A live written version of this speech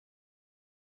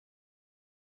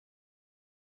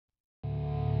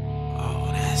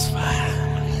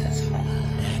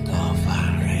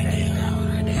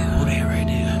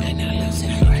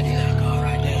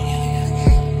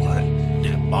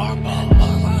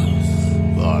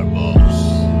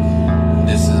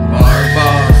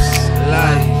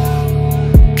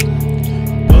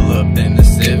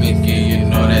civic, and you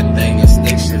know that thing is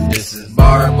stick shift. This is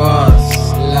bar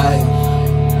boss life.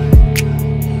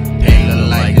 Ain't look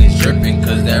like it's dripping,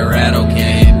 cause that rattle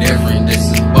can't hit different.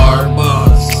 This is bar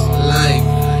boss life.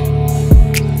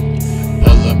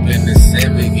 Pull up in the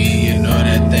civic, and you know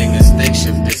that thing is stick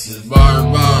shift. This is bar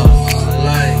boss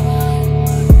life.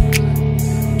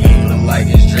 Ain't look like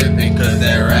it's dripping, cause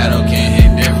that rattle can't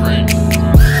hit different.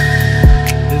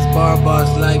 This bar boss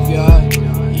life, y'all.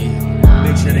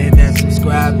 Make sure to hit that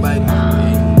subscribe button.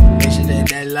 Make sure to hit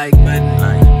that like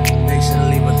button. Make sure to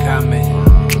leave a comment.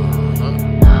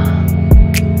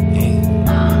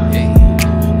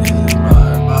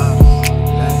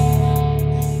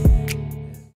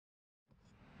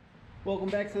 Welcome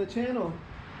back to the channel.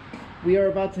 We are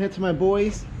about to head to my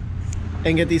boys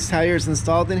and get these tires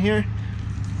installed in here.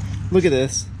 Look at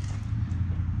this.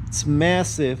 It's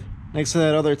massive next to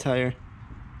that other tire.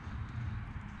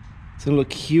 It's gonna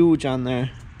look huge on there.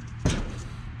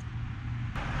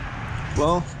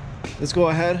 Well, let's go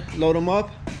ahead, load them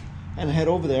up, and head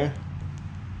over there.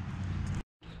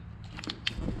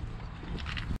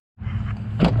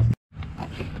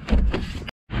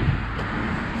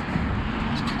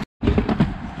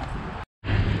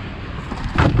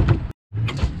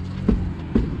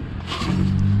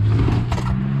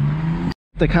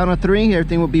 The count of 3,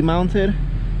 everything will be mounted,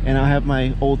 and I'll have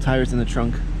my old tires in the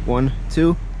trunk. 1,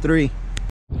 2, 3.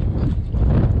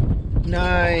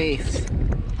 Nice.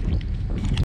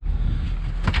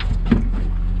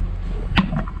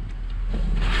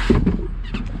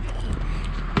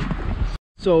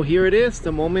 So here it is,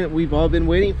 the moment we've all been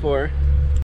waiting for.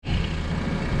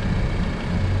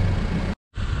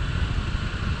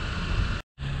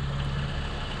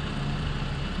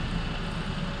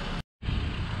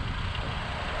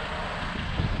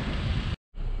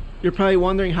 You're probably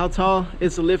wondering how tall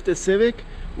is the lifted Civic?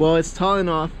 Well, it's tall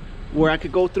enough where I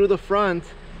could go through the front,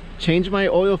 change my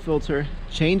oil filter,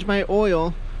 change my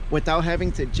oil without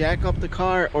having to jack up the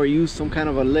car or use some kind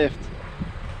of a lift.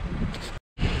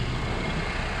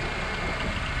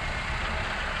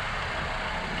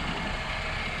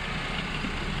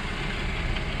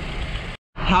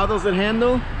 How does it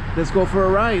handle? Let's go for a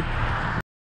ride.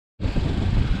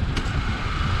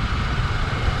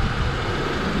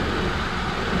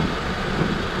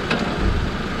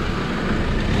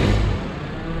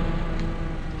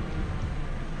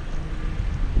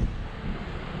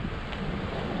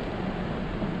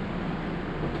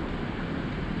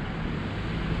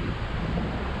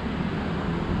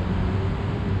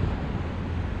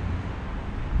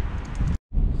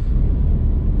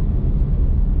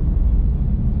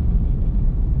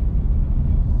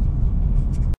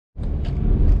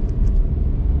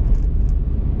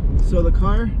 So the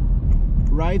car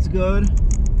rides good.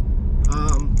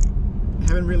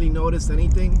 Haven't really noticed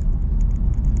anything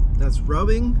that's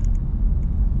rubbing,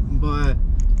 but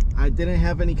I didn't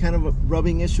have any kind of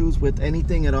rubbing issues with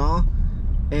anything at all,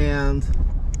 and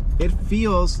it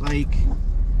feels like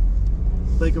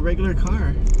a regular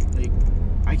car. Like,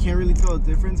 I can't really tell the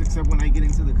difference, except when I get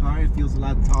into the car it feels a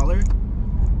lot taller.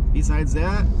 Besides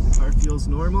that, the car feels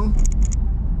normal.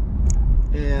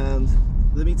 And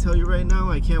let me tell you right now,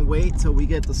 I can't wait till we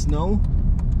get the snow,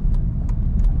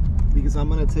 because I'm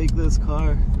gonna take this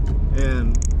car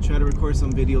and try to record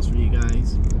some videos for you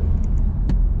guys.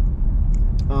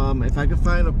 If I could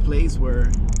find a place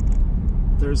where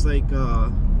there's like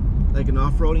an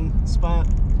off-roading spot,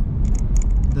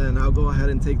 then I'll go ahead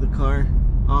and take the car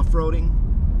off-roading.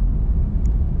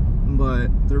 But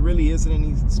there really isn't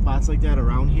any spots like that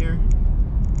around here,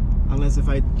 unless if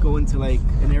I go into like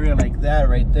an area like that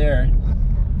right there,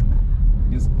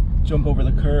 just jump over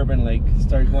the curb and like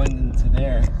start going into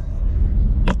there,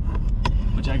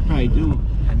 which I could probably do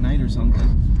at night or something.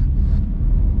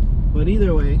 But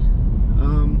either way,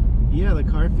 yeah, the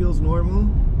car feels normal.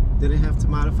 Didn't have to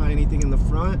modify anything in the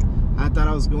front. I thought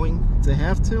I was going to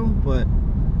have to, but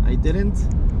I didn't.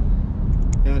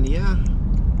 And yeah,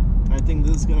 I think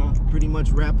this is gonna pretty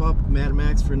much wrap up Mad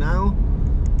Max for now,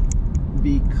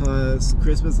 because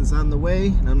Christmas is on the way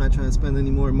and I'm not trying to spend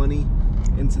any more money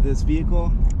into this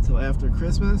vehicle till after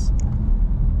Christmas.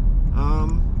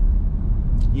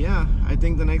 Yeah, I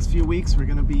think the next few weeks I'm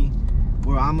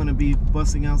gonna be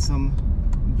busting out some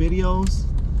videos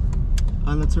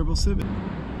on the Turbo Civic.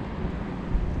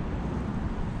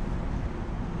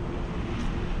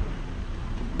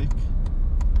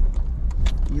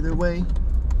 Either way,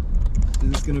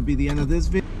 this is gonna be the end of this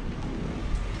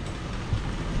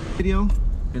video,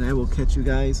 and I will catch you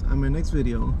guys on my next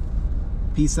video.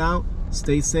 Peace out,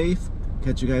 stay safe,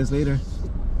 catch you guys later.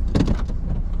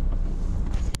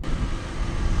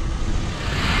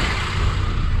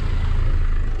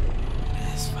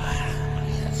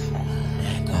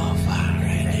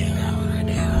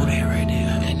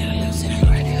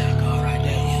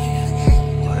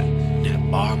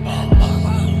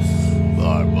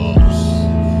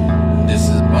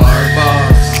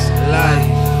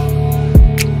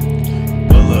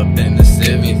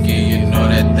 Civic, you know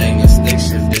that thing is stick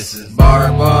shift. This is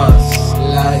bar boss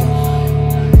life.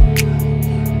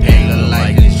 Paint look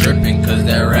like it's dripping, cause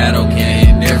that rattle can't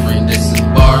hit different. This is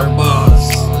bar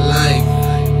boss life.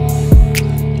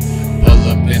 Pull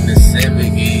up in the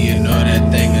Civic, you know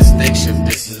that thing is stick shift.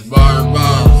 This is bar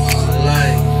boss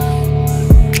life.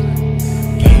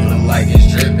 Paint look like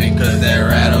it's dripping, cause that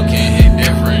rattle can't hit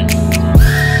different.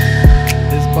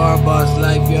 This bar boss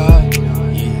life, y'all.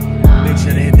 Make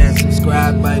sure to hit that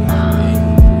subscribe button.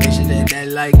 Make sure to hit that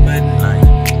like button.